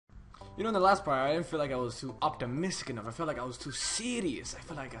You know, in the last part, I didn't feel like I was too optimistic enough. I felt like I was too serious. I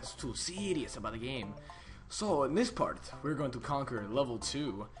felt like I was too serious about the game. So, in this part, we're going to conquer level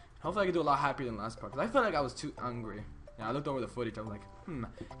 2. Hopefully I can do a lot happier than the last part, because I felt like I was too angry. Yeah, I looked over the footage, I was like,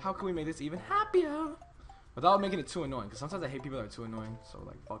 how can we make this even happier? Without making it too annoying, because sometimes I hate people that are too annoying, so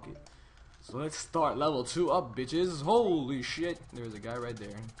like, fuck it. So let's start level 2 up, bitches. Holy shit. There's a guy right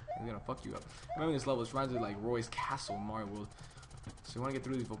there. He's gonna fuck you up. Remember this level, it reminds me of like Roy's Castle in Mario World. So you wanna get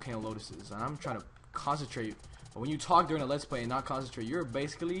through these volcano lotuses, and I'm trying to concentrate. But when you talk during a let's play and not concentrate, you're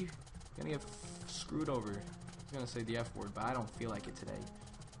basically gonna get screwed over. I was gonna say the F word, but I don't feel like it today.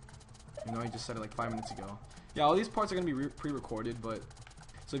 You know, I just said it like 5 minutes ago. Yeah, all these parts are gonna be pre-recorded, but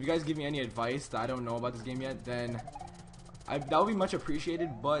so if you guys give me any advice that I don't know about this game yet, then that would be much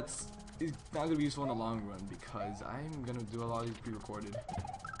appreciated, but it's not gonna be useful in the long run because I'm gonna do a lot of these pre-recorded.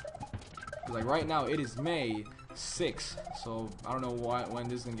 Like right now, it is May 6th, so I don't know when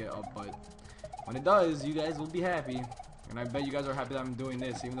this is gonna get up, but when it does, you guys will be happy, and I bet you guys are happy that I'm doing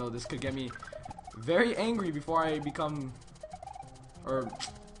this, even though this could get me very angry before I become,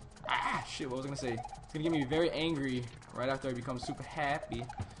 shit, what was I gonna say? It's gonna get me very angry right after I become super happy.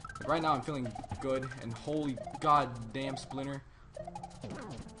 Like right now, I'm feeling good, and holy goddamn Splinter.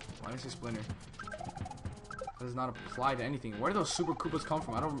 Why did I say Splinter? That does not apply to anything. Where do those Super Koopas come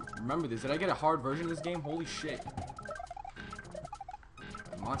from? I don't remember this. Did I get a hard version of this game? Holy shit.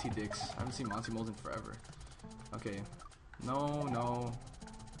 Monty Dicks. I haven't seen Monty Moles in forever. Okay. No.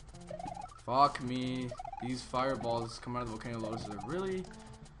 Fuck me. These fireballs come out of the volcano lotus are really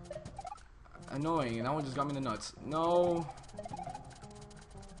annoying, and that one just got me in the nuts. No.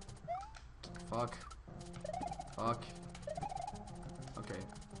 Fuck. Okay.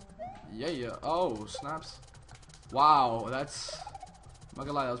 Yeah. Oh, snaps. Wow, that's... I'm not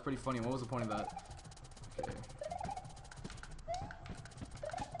gonna lie, that was pretty funny. What was the point of that? Okay.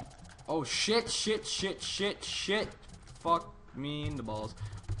 Oh, shit. Fuck me in the balls.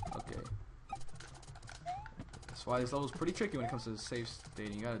 Okay. That's why this level is pretty tricky when it comes to the safe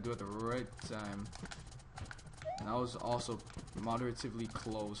state. You gotta do it at the right time. And that was also moderatively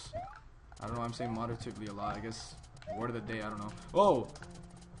close. I don't know, I'm saying moderatively a lot. I guess word of the day, I don't know.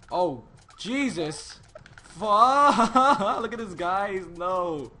 Oh, Jesus! Fuck! Look at this, guys.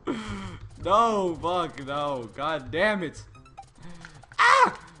 No, fuck, no. God damn it.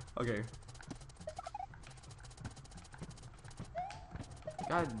 Ah! Okay.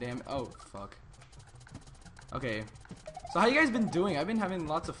 God damn it. Oh, fuck. Okay. So how you guys been doing? I've been having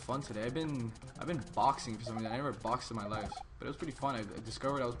lots of fun today. I've been boxing for some reason. I never boxed in my life, but it was pretty fun. I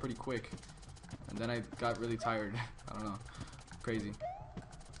discovered I was pretty quick, and then I got really tired. I don't know. Crazy.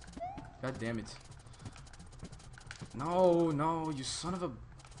 God damn it. No, you son of a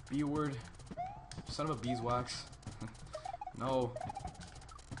B-word. Son of a beeswax. No.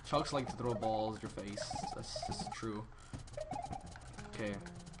 Chucks like to throw balls at your face. That's true. Okay.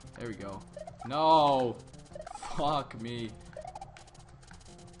 There we go. No! Fuck me.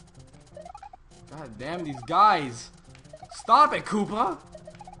 God damn these guys! Stop it, Koopa!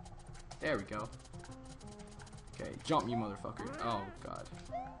 There we go. Okay, jump, you motherfucker. Oh, God.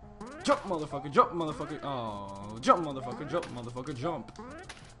 Jump, motherfucker, jump, motherfucker. Oh, jump, motherfucker, jump.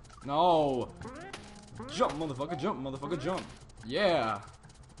 No. Jump, motherfucker, jump. Yeah.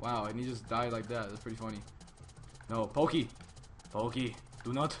 Wow, and he just died like that. That's pretty funny. No, Pokey.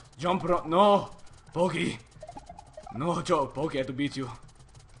 Do not jump. No. Pokey. No, Pokey, I have to beat you.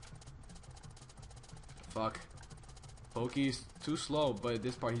 Fuck. Pokey's too slow, but at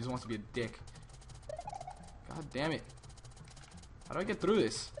this part, he just wants to be a dick. God damn it. How do I get through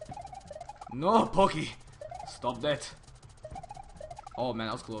this? No, Pokey! Stop that. Oh man,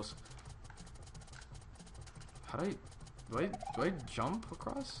 that was close. How do I jump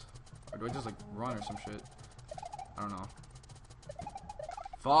across? Or do I just like run or some shit? I don't know.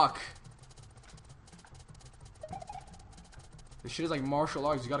 Fuck! This shit is like martial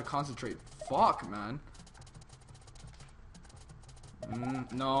arts, you gotta concentrate. Fuck, man.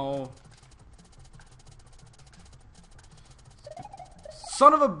 No.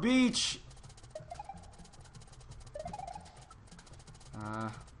 Son of a beach! I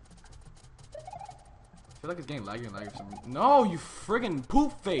feel like it's getting laggy and laggy for some reason. No, you friggin'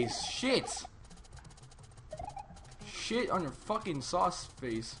 poop face! Shit! Shit on your fucking sauce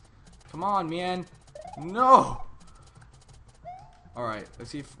face. Come on, man. No! Alright,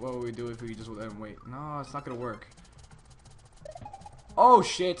 let's see what we do if we just let him wait. No, it's not gonna work. Oh,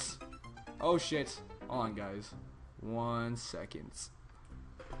 shit! Oh, shit. Hold on, guys. 1 second.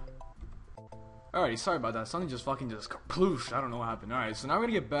 Alrighty, sorry about that. Something just fucking just kaploosh. I don't know what happened. Alright, so now we're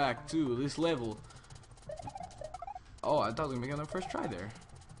gonna get back to this level. Oh, I thought we were gonna make it on the first try there.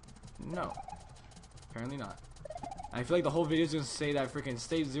 No. Apparently not. I feel like the whole video is gonna say that freaking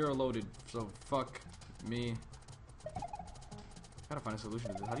state 0 loaded. So fuck me. Gotta find a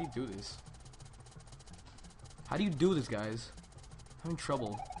solution to this. How do you do this? How do you do this, guys? I'm having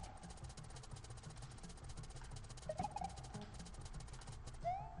trouble.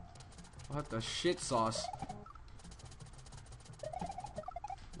 What the shit sauce?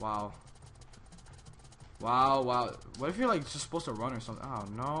 Wow. Wow, wow. What if you're like just supposed to run or something? Oh,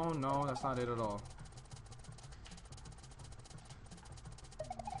 no, no, that's not it at all.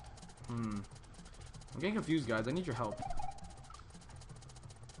 I'm getting confused, guys. I need your help.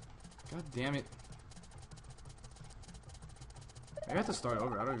 God damn it. Maybe I have to start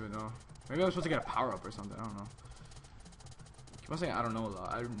over. I don't even know. Maybe I'm supposed to get a power up or something. I don't know. Keep on saying I don't know a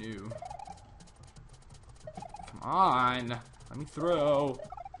lot. I knew. Come on. Let me through.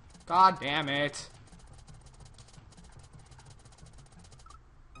 God damn it.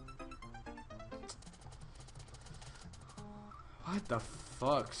 What the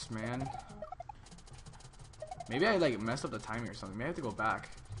fucks, man? Maybe I like messed up the timing or something. Maybe I have to go back.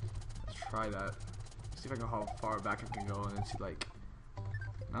 Let's try that. See if I can how far back I can go and then see like.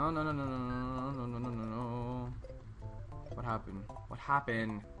 No, no, no, no, no, no, no, no, no, no, no. What happened? What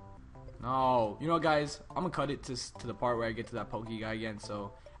happened? No. You know what, guys? I'm gonna cut it to the part where I get to that pokey guy again.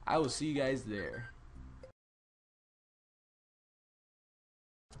 So I will see you guys there.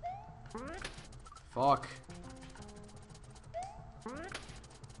 Fuck.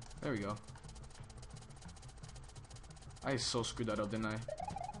 There we go. I so screwed that up, didn't I?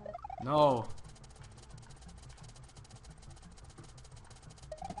 No.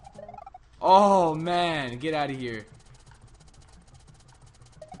 Oh man, get out of here.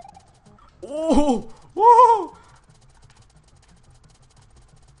 Oh, whoa.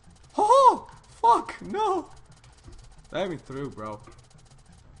 Oh, fuck, no. Let me through, bro.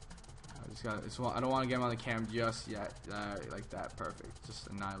 I just gotta, I don't want to get him on the cam just yet. Like that, perfect. Just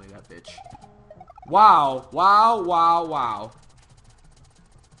annihilate that bitch. Wow, wow, wow, wow.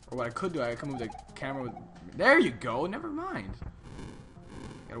 Or what I could do, I could move the camera with. There you go, never mind.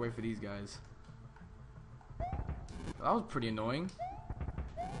 Gotta wait for these guys. That was pretty annoying.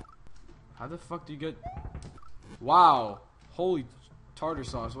 How the fuck do you get. Wow. Holy tartar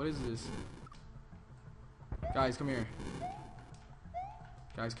sauce, what is this? Guys, come here.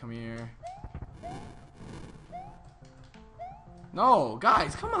 Guys, come here. No,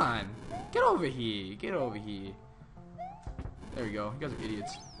 guys, come on. Get over here. Get over here. There we go. You guys are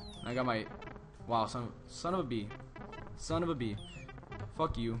idiots. I got my. Wow, son of a bee. Son of a bee.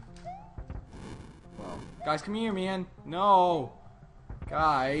 Fuck you. Wow. Guys, come here, man. No.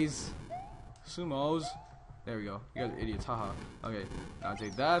 Guys. Sumos. There we go. You guys are idiots. Haha. Okay. Now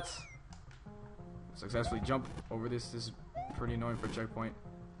take that. Successfully jump over this. This is pretty annoying for a checkpoint.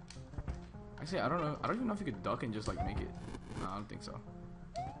 Actually, I don't know. I don't even know if you could duck and just like make it. No, I don't think so.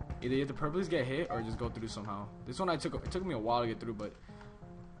 Either you have to purposely get hit or just go through somehow. This one it took me a while to get through, but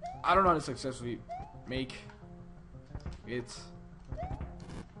I don't know how to successfully make it.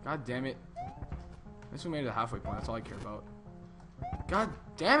 God damn it. This one made it the halfway point. That's all I care about. God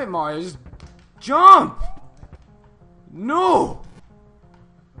damn it, Mario. Just jump! No!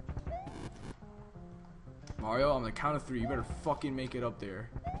 Mario, on the count of 3, you better fucking make it up there.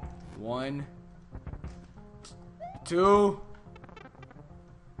 1, 2.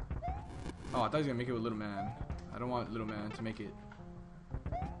 Oh, I thought he was gonna make it with Little Man. I don't want Little Man to make it.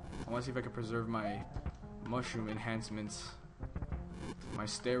 I want to see if I can preserve my mushroom enhancements. My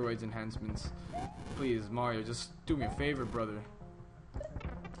steroids enhancements. Please, Mario, just do me a favor, brother.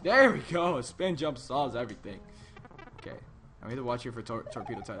 There we go. A spin jump solves everything. Okay. I'm going to watch here for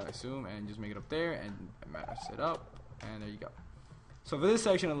torpedo tide, I assume, and just make it up there, and mess it up, and there you go. So for this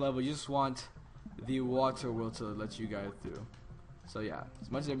section of the level, you just want the water world to let you guys through. So yeah, as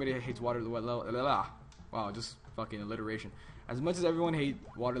much as everybody hates water level, wow, just fucking alliteration. As much as everyone hates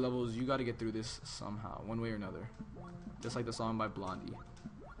water levels, you got to get through this somehow, one way or another. Just like the song by Blondie.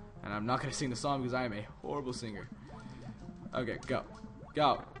 And I'm not gonna sing the song because I am a horrible singer. Okay, go,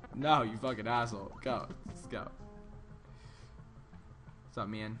 go. No, you fucking asshole. Go, let's go. What's up,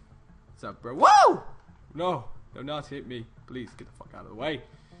 man? What's up, bro? Whoa! No, do not hit me. Please get the fuck out of the way.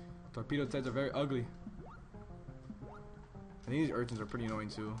 Torpedo heads are very ugly. I think these urchins are pretty annoying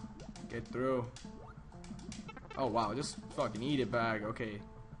too. Get through. Oh wow, just fucking eat it back. Okay.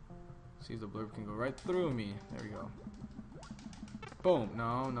 See if the blurb can go right through me. There we go. Boom.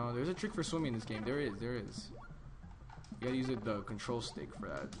 No, no. There's a trick for swimming in this game. There is. There is. You gotta use the control stick for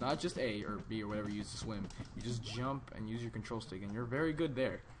that. Not just A or B or whatever you use to swim. You just jump and use your control stick, and you're very good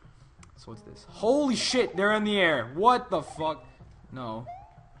there. So what's this? Holy shit! They're in the air. What the fuck? No.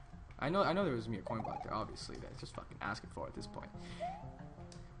 I know there was me a coin block there, obviously. That's just fucking asking for it at this point.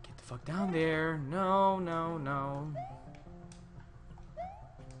 Get the fuck down there. No, no, no.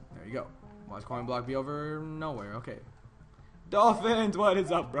 There you go. Watch coin block be over nowhere. Okay. Dolphins, what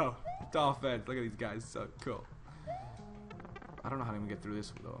is up, bro? Dolphins, look at these guys, so cool. I don't know how to even get through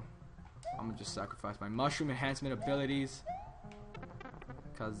this though. I'm gonna just sacrifice my mushroom enhancement abilities,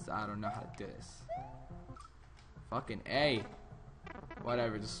 cause I don't know how to do this. Fucking A.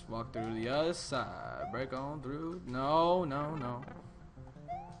 Whatever, just walk through the other side. Break on through. No, no, no.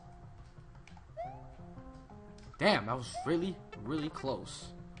 Damn, that was really, really close.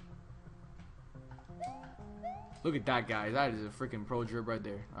 Look at that, guys. That is a freaking pro drip right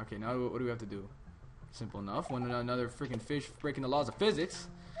there. Okay, now what do we have to do? Simple enough. When another freaking fish breaking the laws of physics.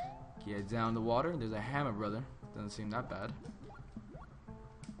 Get down the water. There's a hammer, brother. Doesn't seem that bad.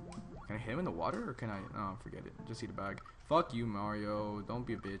 Can I hit him in the water, or can I? No, forget it. Just eat a bag. Fuck you, Mario. Don't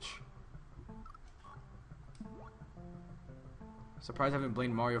be a bitch. Surprised I haven't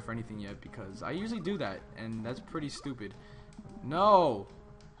blamed Mario for anything yet, because I usually do that, and that's pretty stupid. No!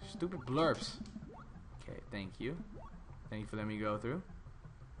 Stupid blurps. Okay, thank you. Thank you for letting me go through.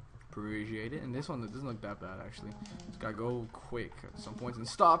 Appreciate it. And this one doesn't look that bad, actually. Just gotta go quick at some points and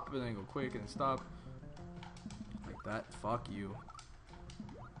stop, and then go quick and stop. Like that. Fuck you.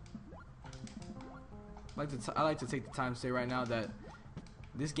 I like to take the time to say right now that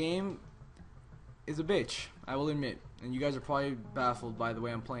this game is a bitch, I will admit. And you guys are probably baffled by the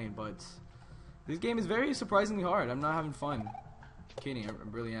way I'm playing, but this game is very surprisingly hard. I'm not having fun. Kidding, I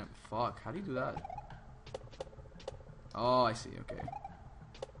really am. Fuck, how do you do that? Oh, I see, okay.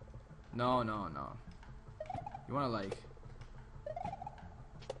 No, no, no. You wanna like...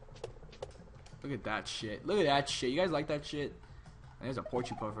 Look at that shit. Look at that shit. You guys like that shit? And there's a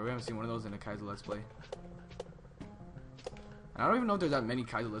Porcupuffer. We haven't seen one of those in a Kaizo Let's Play. And I don't even know if there's that many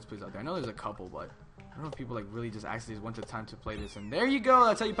Kaizo Let's Plays out there. I know there's a couple, but I don't know if people like really just actually went to time to play this. And there you go.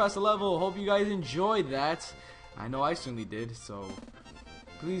 That's how you pass the level. Hope you guys enjoyed that. I know I certainly did. So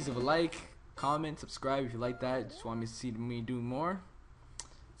please leave a like, comment, subscribe if you like that. Just want me to see me do more.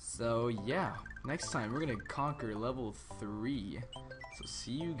 So yeah, next time we're gonna conquer level 3. So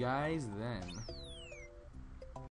see you guys then.